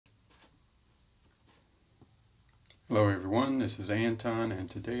Hello everyone, this is Anton, and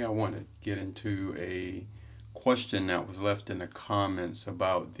today I want to get into a question that was left in the comments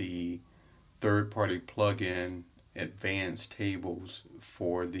about the third-party plugin advanced tables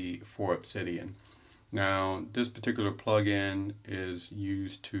for Obsidian. Now, this particular plugin is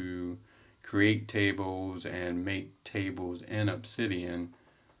used to create tables and make tables in Obsidian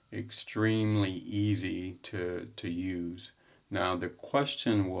extremely easy to use. Now, the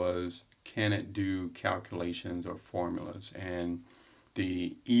question was, can it do calculations or formulas? And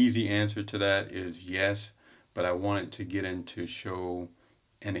the easy answer to that is yes, but I wanted to get into show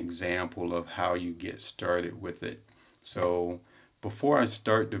an example of how you get started with it. So before I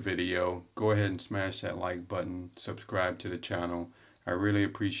start the video, go ahead and smash that like button, subscribe to the channel. I really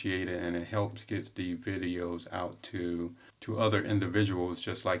appreciate it, and it helps get the videos out to other individuals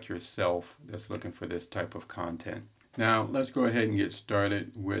just like yourself that's looking for this type of content. Now let's go ahead and get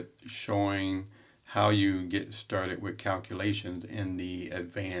started with showing how you get started with calculations in the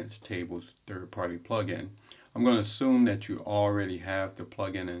Advanced Tables third-party plugin. I'm going to assume that you already have the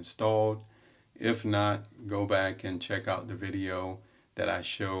plugin installed. If not, go back and check out the video that I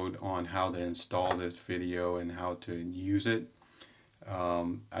showed on how to install this video and how to use it.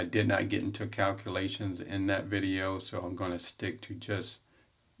 I did not get into calculations in that video, so I'm going to stick to just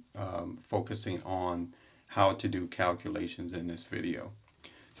focusing on how to do calculations in this video.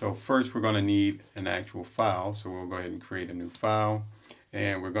 So first we're going to need an actual file, so we'll go ahead and create a new file,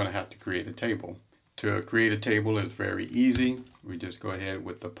 and we're going to have to create a table. To create a table is very easy. We just go ahead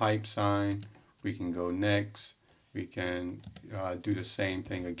with the pipe sign, we can go next, we can do the same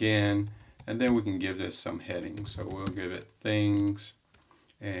thing again, and then we can give this some headings. So we'll give it things,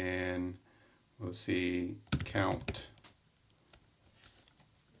 and we'll see count.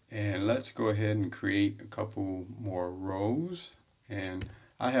 And let's go ahead and create a couple more rows. And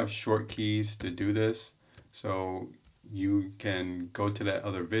I have short keys to do this, so you can go to that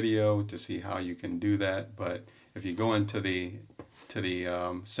other video to see how you can do that. But if you go into the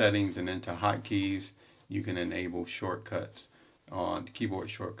settings and into hotkeys, you can enable shortcuts on keyboard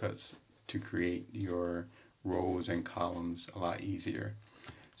shortcuts to create your rows and columns a lot easier.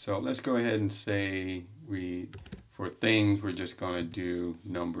 So let's go ahead and say for things, we're just going to do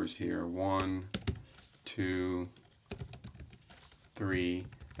numbers here. 1, 2, 3.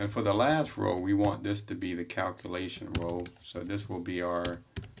 And for the last row, we want this to be the calculation row. So this will be our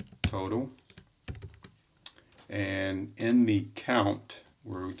total. And in the count,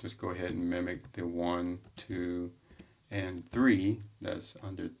 we'll just go ahead and mimic the 1, 2, and 3. That's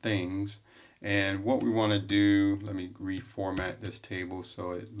under things. And what we want to do, let me reformat this table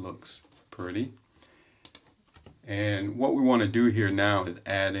so it looks pretty. And what we want to do here now is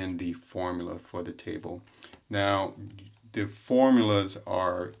add in the formula for the table. Now, the formulas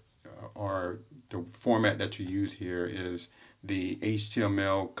are the format that you use here is the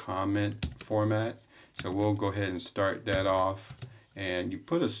HTML comment format. So we'll go ahead and start that off. And you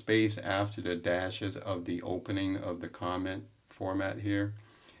put a space after the dashes of the opening of the comment format here.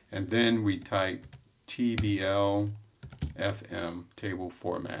 And then we type TBL FM, table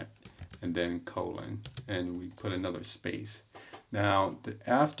format, and then colon, and we put another space. Now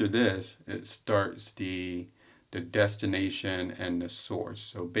after this, it starts the destination and the source.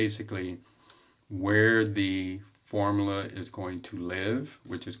 So basically where the formula is going to live,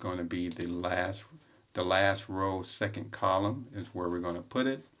 which is going to be the last row, second column is where we're going to put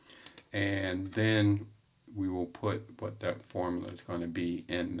it. And then we will put what that formula is going to be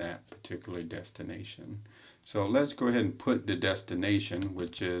in that particular destination. So let's go ahead and put the destination,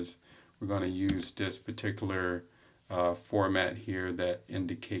 which is, we're going to use this particular format here that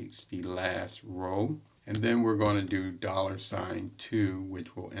indicates the last row. And then we're going to do $2,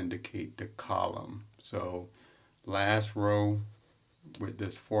 which will indicate the column. So last row with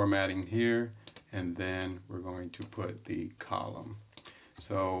this formatting here, and then we're going to put the column.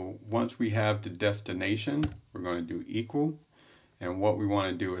 So once we have the destination, we're going to do equal. And what we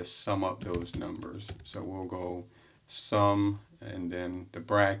want to do is sum up those numbers. So we'll go sum, and then the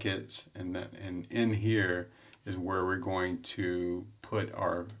brackets, and in here is where we're going to put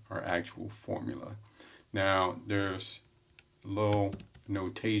our actual formula. Now there's a little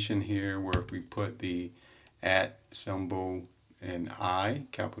notation here where if we put the @ symbol and I,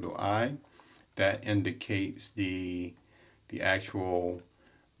 capital I, that indicates the actual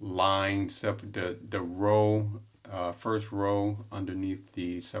line, the row, first row underneath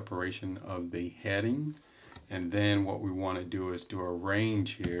the separation of the heading. And then what we want to do is do a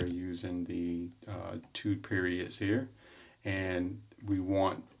range here using the 2 periods here. And we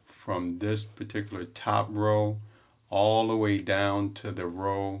want from this particular top row all the way down to the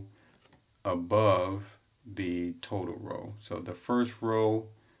row above the total row. So the first row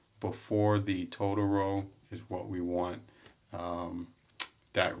before the total row is what we want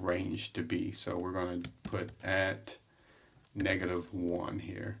that range to be. So we're going to put at -1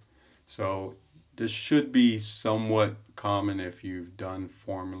 here. So this should be somewhat common if you've done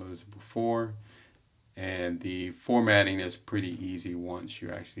formulas before, and the formatting is pretty easy once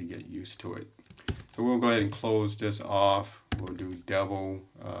you actually get used to it. So we'll go ahead and close this off. We'll do double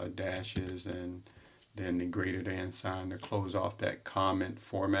dashes and then the greater than sign to close off that comment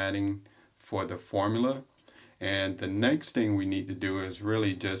formatting for the formula. And the next thing we need to do is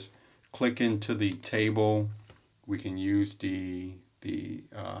really just click into the table. We can use the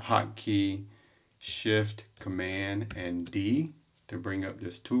hotkey Shift, Command, and D to bring up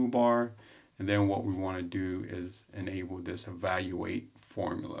this toolbar. And then what we want to do is enable this evaluate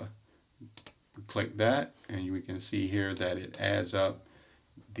formula. Click that, and we can see here that it adds up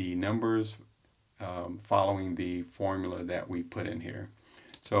the numbers following the formula that we put in here.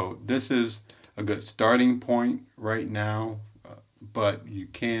 So this is a good starting point right now, but you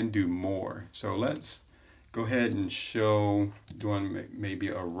can do more. So let's go ahead and show doing maybe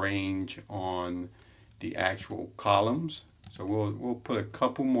a range on the actual columns. So we'll put a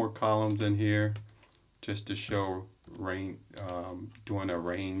couple more columns in here just to show range, doing a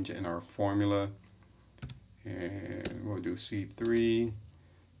range in our formula. And we'll do C3,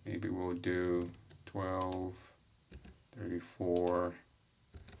 maybe we'll do 12, 34,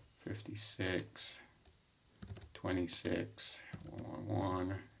 56, 26,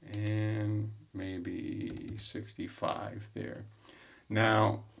 1, and maybe 65 there.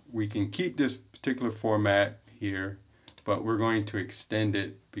 Now we can keep this particular format here, but we're going to extend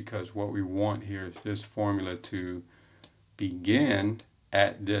it because what we want here is this formula to begin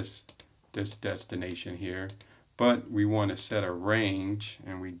at this destination here, but we want to set a range,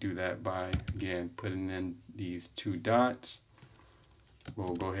 and we do that by again putting in these 2 dots.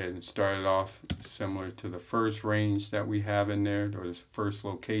 We'll go ahead and start it off similar to the first range that we have in there, or this first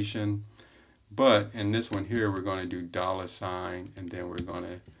location, but in this one here we're going to do $, and then we're going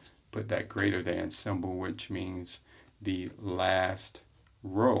to put that greater than symbol, which means the last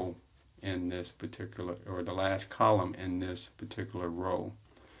row in this particular, or the last column in this particular row.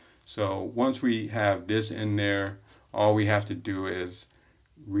 So once we have this in there, all we have to do is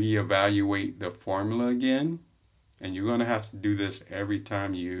reevaluate the formula again, and you're going to have to do this every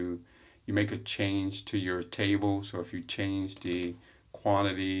time you make a change to your table. So if you change the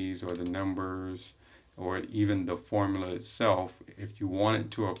quantities or the numbers or even the formula itself, if you want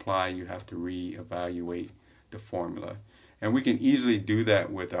it to apply, you have to reevaluate the formula. And we can easily do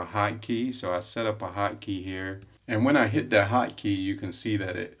that with a hotkey. So I set up a hotkey here, and when I hit that hotkey, you can see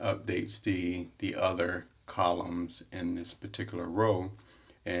that it updates the other columns in this particular row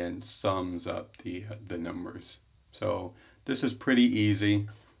and sums up the numbers. So this is pretty easy.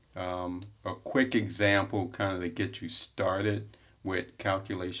 A quick example kind of to get you started with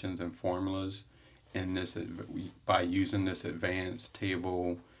calculations and formulas in this by using this advanced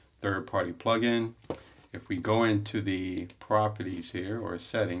table third-party plugin. If we go into the properties here, or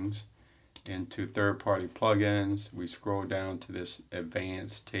settings, into third-party plugins, we scroll down to this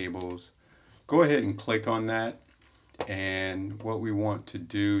advanced tables. Go ahead and click on that, and what we want to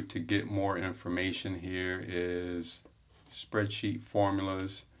do to get more information here is spreadsheet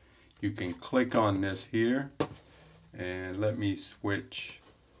formulas. You can click on this here, and let me switch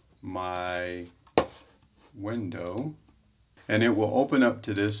my window, and it will open up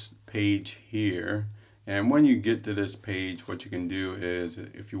to this page here. And when you get to this page, what you can do is,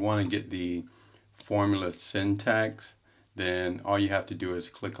 if you want to get the formula syntax, then all you have to do is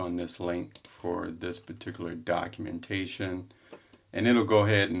click on this link for this particular documentation, and it'll go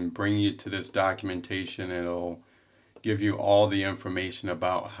ahead and bring you to this documentation. It'll give you all the information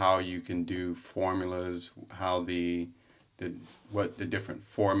about how you can do formulas, how what the different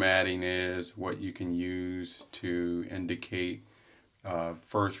formatting is, what you can use to indicate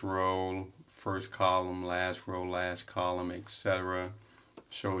first row, first column, last row, last column, etc.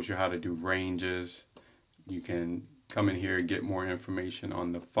 Shows you how to do ranges. You can come in here and get more information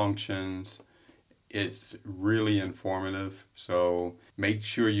on the functions. It's really informative, so make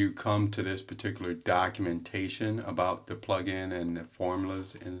sure you come to this particular documentation about the plugin and the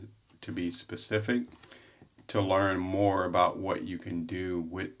formulas, and to be specific, to learn more about what you can do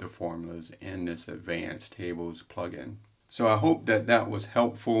with the formulas in this advanced tables plugin. So I hope that that was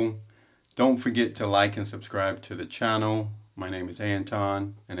helpful. Don't forget to like and subscribe to the channel. My name is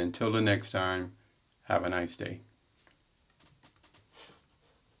Anton, and until the next time, have a nice day.